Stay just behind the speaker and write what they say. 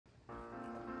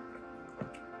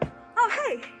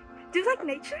hey, do you like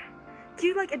nature? Do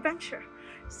you like adventure?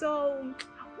 So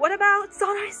what about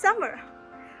sunrise summer?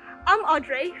 I'm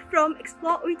Audrey from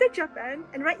Explore Oita, Japan,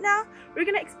 and right now we're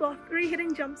gonna explore 3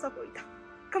 hidden gems of Oita.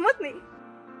 Come with me!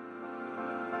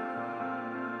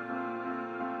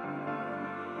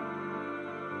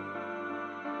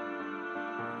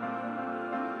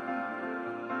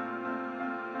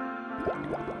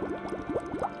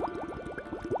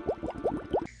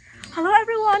 Hello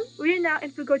everyone! We are now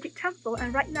in Fukoji Temple,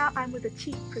 and right now I'm with the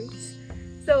chief priest.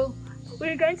 So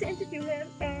we're going to interview him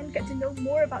and get to know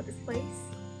more about this place.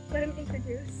 Let him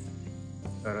introduce.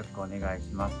 よろしくお願いし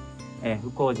ます。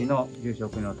福光寺の住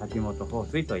職の滝本法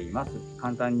水と言います。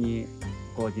簡単に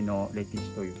福光寺の歴史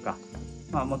というか、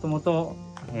もともと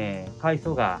開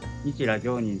祖が日良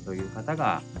上人という方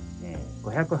が、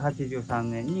583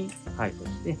年に開祖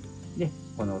して、で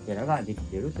このお寺ができ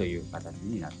ているという形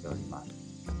になっております。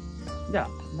じゃあ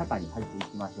中に入ってい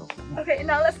きましょう、ね。Okay,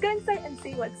 now let's go inside and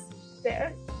see what's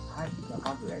there. はい、じゃあ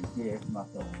まず入れていきまし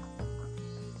ょう。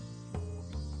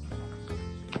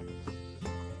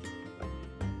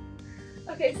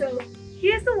Okay, so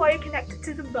here's the wire connected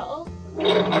to the bell.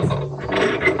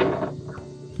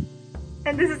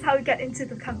 And this is how we get into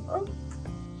the temple.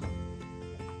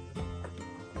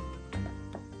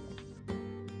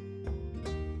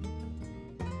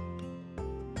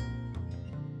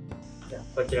じゃあ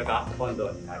こちらが本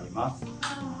堂になります。こ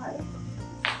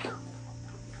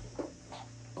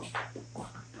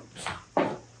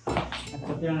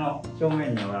ちらの正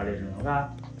面におられるの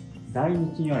が大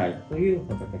日如来という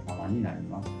仏様になり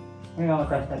ます。これが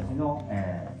私たちの、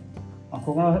こ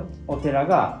このお寺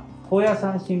が高野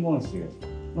山真言宗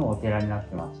のお寺になっ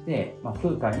てまして、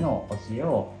空海の教え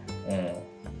を、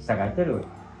従えている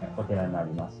お寺にな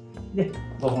ります。で、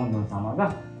ご本尊様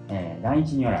が、大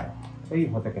日如来という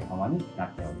仏様にな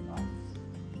っております。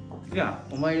では、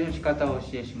お参りの仕方をお教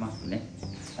えしますね。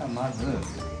じゃあまず、ろう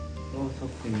そ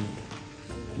くに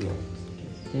火を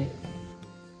つけて、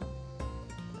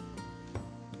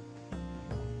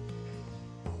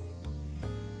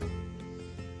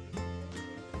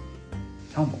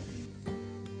3本。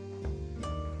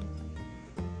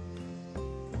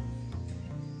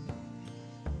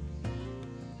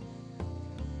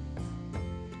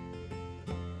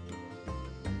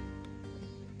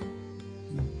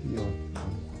火をつ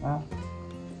けたら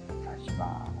刺しま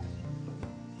す。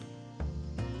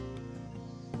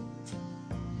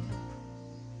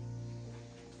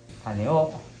種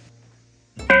を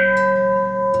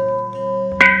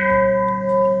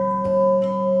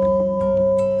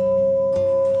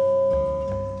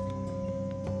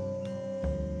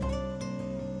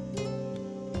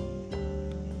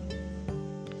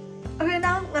Okay,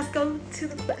 now let's go to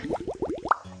the back.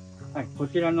 はい、こ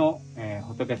ちらの、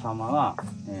仏様は、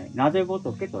なで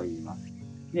仏と言います。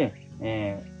で、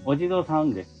お地蔵さ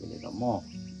んですけれども、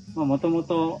もとも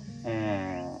と、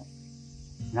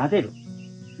撫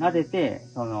でて、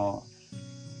その、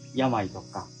病と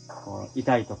か、こう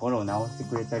痛いところを治して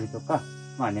くれたりとか、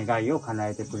願いを叶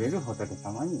えてくれる仏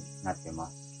様になってま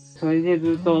す。それで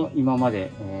ずっと今ま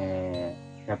で、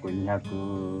約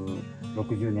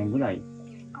260年ぐらい、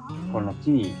この地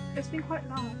に、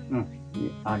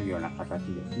あるような形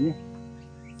ですね。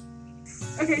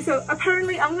Okay, so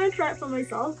apparently I'm gonna try it for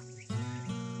myself.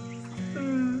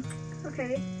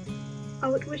 Okay. I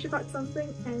would wish about something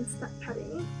and start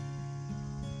cutting.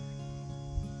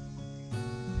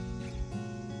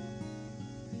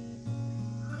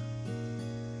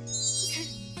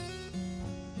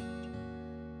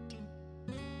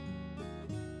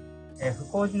 Okay. 福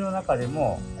光寺の中で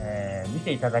も、見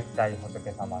ていただきたい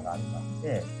仏様がありまし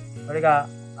て、それが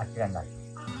あちらになります。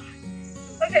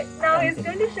Okay, now he's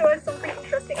going to show us something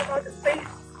interesting about this place.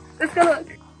 Let's go look.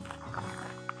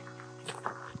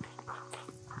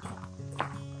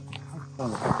 今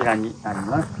度こちらになり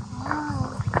ます。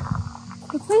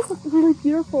The place looks really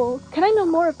beautiful. Can I know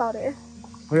more about it?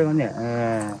 これはね、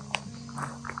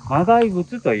魔骸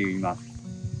仏と言います。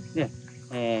で、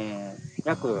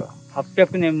約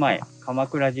800年前、鎌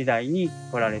倉時代に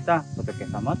来られた仏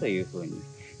様という風に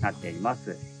なっていま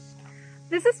す。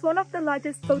This is one of the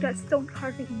largest Buddha stone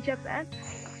carving in Japan.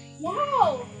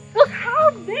 Wow! Look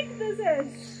how big this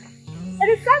is! It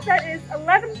is said that it is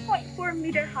 11.4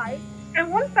 meter high.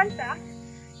 And one fun fact,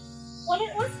 when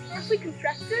it was firstly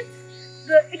constructed,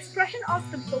 the expression of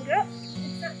the Buddha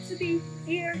is said to be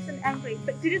fierce and angry.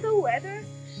 But due to the weather,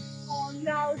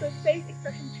 now the face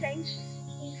expression changed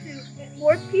into a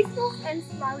more peaceful and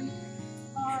smiling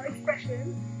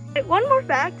expression. And one more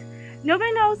fact,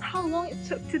 nobody knows how long it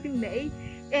took to be made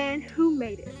and who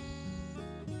made it.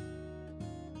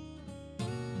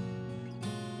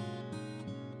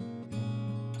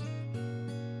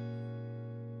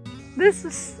 This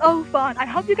was so fun. I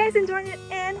hope you guys enjoyed it,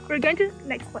 and we're going to the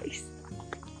next place.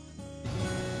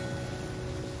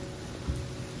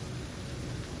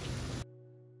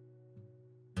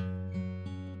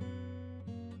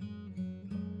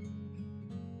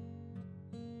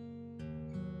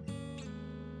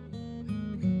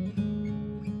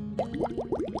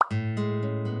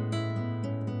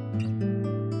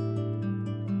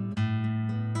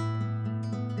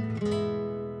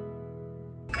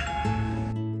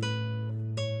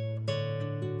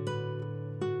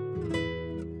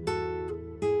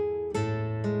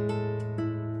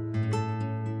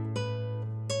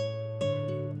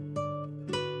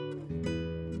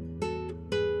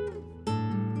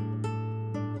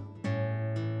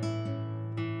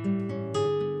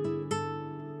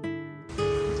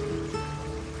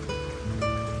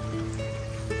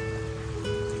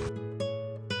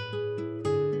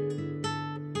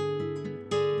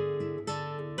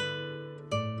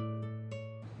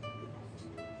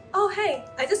 Oh hey,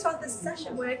 I just found this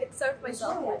session where I could serve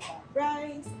myself like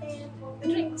rice and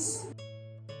drinks.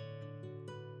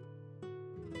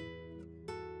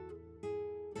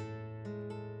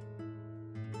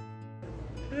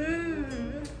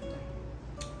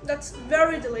 That's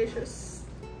very delicious.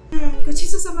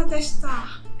 Gochisousama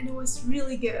deshita, and it was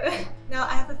really good. Now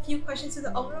I have a few questions to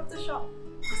the owner of the shop.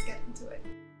 Let's get into it.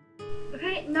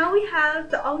 Okay, now we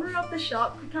have the owner of the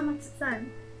shop,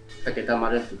 Takamatsu-san. 竹田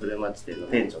丸福古町店の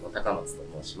店長の高松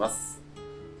と申します。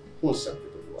本社ってと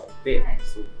こがあって、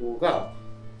そこが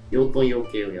養豚養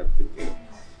鶏をやってて、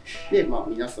で、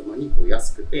皆様にこう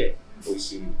安くて美味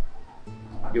しい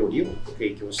料理を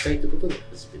提供したいということで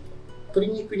始めた。鶏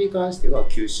肉に関しては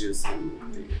九州産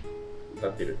って歌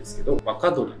ってるんですけど、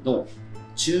若鶏の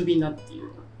中びなってい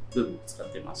う部分を使っ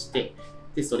てまして、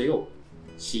でそれを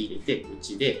仕入れてう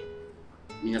ちで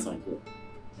皆さんにこ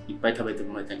ういっぱい食べて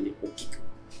もらいたいんで大きく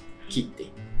切って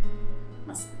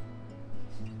ます。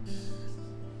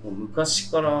もう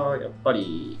昔からやっぱ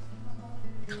り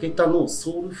武田の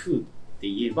ソウルフードって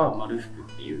言えば丸福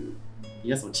っていう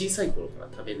皆さん小さい頃から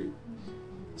食べる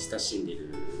親しんで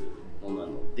るものな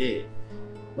ので、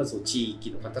まず地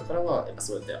域の方からはやっぱ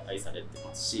そうやって愛されて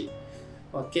ますし、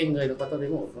県外の方で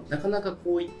もなかなか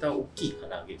こういった大きい唐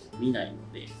揚げを見ないの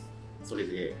で、それ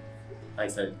で愛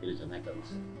されてるんじゃないかな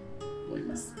と思い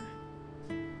ます。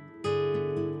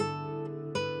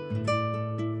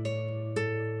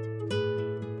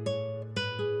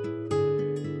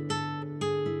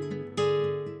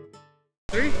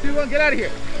3, 2, 1, get out of here!